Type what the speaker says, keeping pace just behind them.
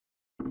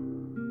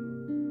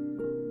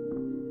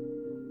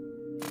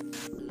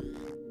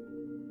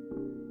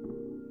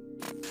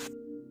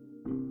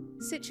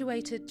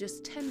Situated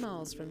just 10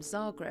 miles from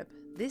Zagreb,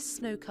 this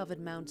snow-covered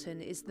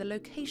mountain is the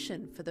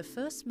location for the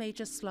first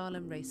major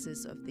slalom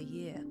races of the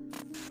year.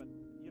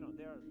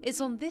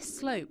 It's on this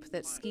slope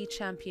that ski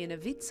champion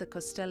Ivica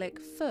Kostelic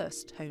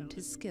first honed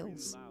his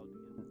skills.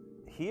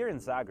 Here in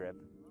Zagreb,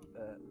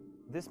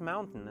 this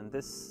mountain and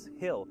this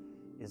hill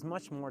is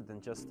much more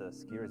than just a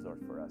ski resort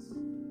for us,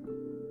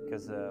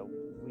 because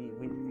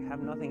we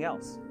have nothing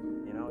else.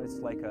 You know, it's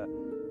like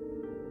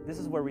this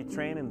is where we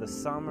train in the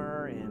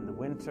summer, in the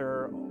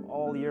winter,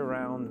 all year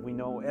round. We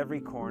know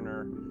every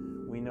corner.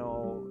 We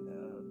know,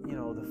 you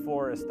know, the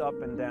forest up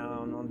and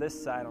down, on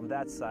this side, on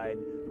that side,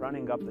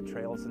 running up the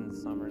trails in the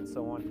summer and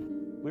so on.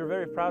 We're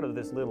very proud of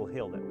this little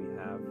hill that we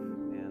have,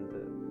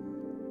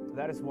 and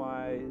that is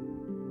why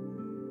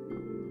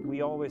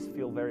we always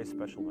feel very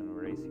special when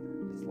we race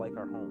here. It's like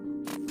our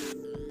home.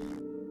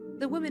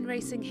 The women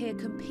racing here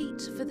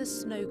compete for the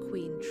Snow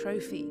Queen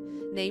trophy,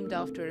 named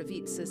after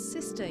Ivica's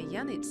sister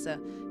Janica,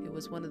 who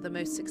was one of the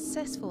most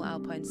successful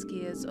alpine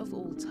skiers of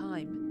all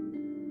time.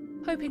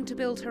 Hoping to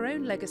build her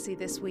own legacy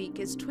this week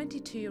is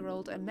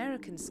 22-year-old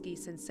American ski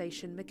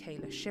sensation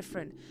Mikaela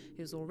Shiffrin,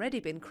 who's already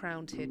been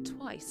crowned here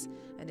twice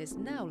and is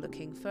now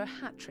looking for a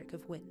hat-trick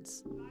of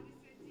wins.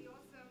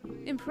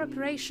 In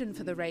preparation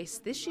for the race,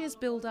 this year's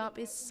build-up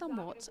is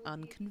somewhat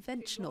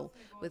unconventional,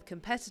 with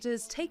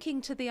competitors taking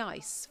to the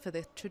ice for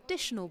the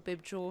traditional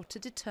bib draw to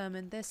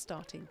determine their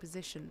starting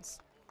positions.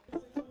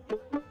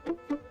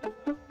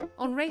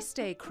 On race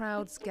day,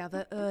 crowds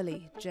gather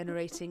early,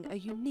 generating a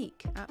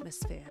unique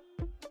atmosphere.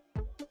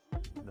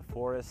 The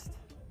forest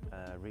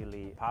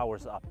really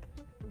powers up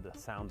the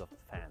sound of the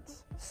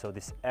fans, so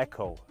this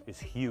echo is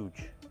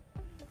huge.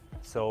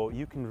 So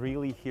you can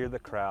really hear the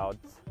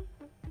crowds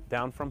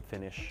down from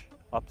finish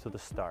up to the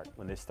start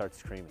when they start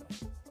screaming.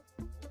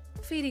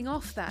 Feeding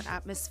off that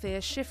atmosphere,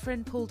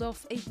 Shiffrin pulled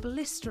off a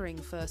blistering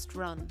first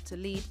run to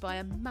lead by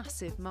a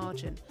massive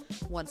margin,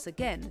 once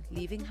again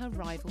leaving her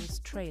rivals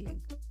trailing.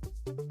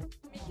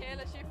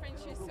 Mikaela Shiffrin,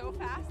 she's so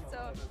fast,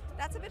 so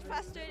that's a bit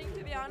frustrating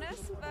to be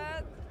honest,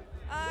 but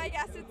I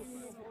guess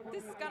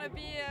this is gonna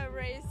be a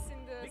race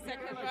in the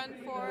second run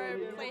for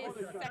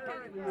place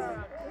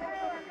second.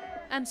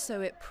 And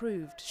so it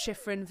proved,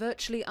 Shiffrin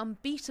virtually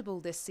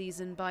unbeatable this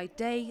season by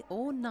day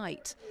or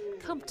night,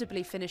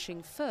 comfortably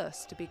finishing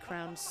first to be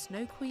crowned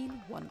Snow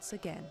Queen once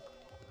again.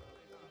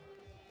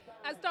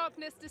 As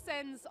darkness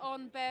descends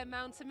on Bear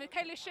Mountain,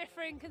 Mikaela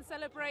Shiffrin can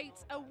celebrate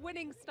a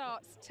winning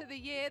start to the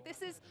year.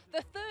 This is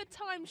the third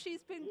time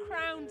she's been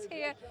crowned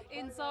here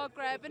in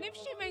Zagreb, and if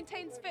she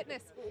maintains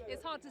fitness,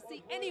 it's hard to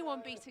see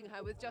anyone beating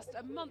her with just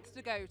a month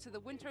to go to the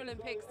Winter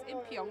Olympics in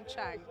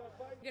Pyeongchang.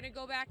 I'm gonna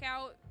go back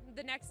out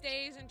the next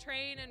days and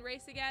train and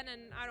race again,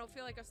 and I don't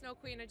feel like a snow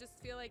queen, I just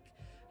feel like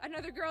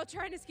another girl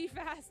trying to ski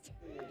fast.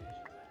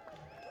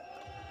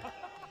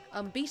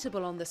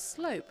 Unbeatable on the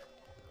slope,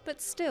 but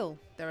still,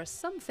 there are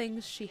some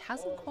things she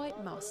hasn't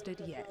quite mastered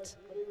yet.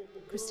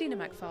 Christina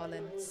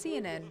McFarlane,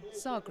 CNN,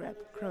 Zagreb,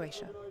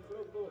 Croatia.